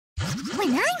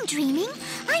When I'm dreaming,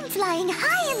 I'm flying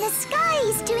high in the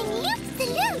skies doing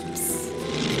loop-the-loops.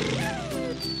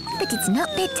 But it's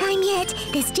not bedtime yet.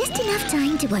 There's just enough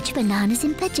time to watch Bananas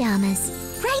in Pyjamas.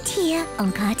 Right here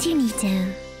on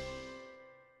Cartoonito.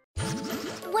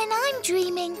 When I'm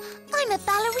dreaming, I'm a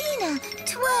ballerina,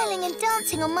 twirling and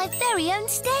dancing on my very own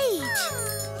stage.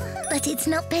 But it's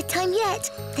not bedtime yet.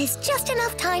 There's just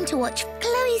enough time to watch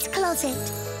Chloe's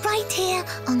Closet, right here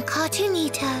on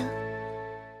Cartoonito.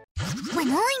 When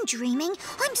I'm dreaming,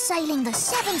 I'm sailing the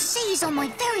 7 seas on my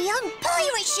very own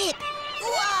pirate ship.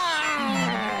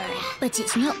 Whoa! But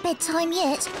it's not bedtime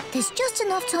yet. There's just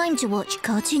enough time to watch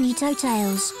Cartoonito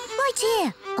Tales, right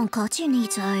here on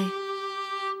Cartoonito.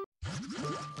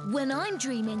 When I'm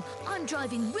dreaming, I'm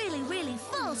driving really, really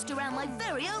fast around my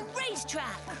very own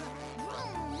racetrack.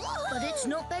 But it's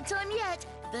not bedtime yet.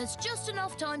 There's just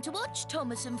enough time to watch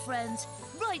Thomas and Friends,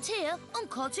 right here on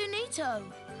Cartoonito.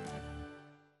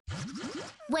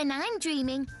 When I'm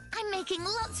dreaming, I'm making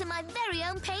lots of my very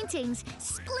own paintings,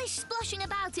 splish-splashing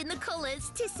about in the colours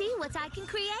to see what I can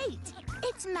create.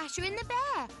 It's Masha and the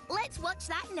Bear. Let's watch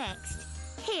that next.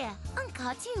 Here on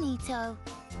Cartoonito.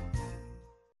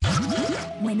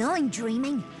 When I'm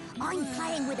dreaming, I'm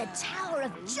playing with a tower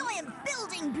of giant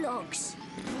building blocks.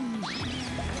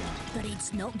 But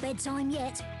it's not bedtime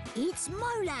yet. It's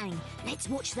Molang. Let's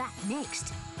watch that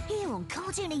next, here on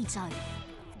Cartoonito.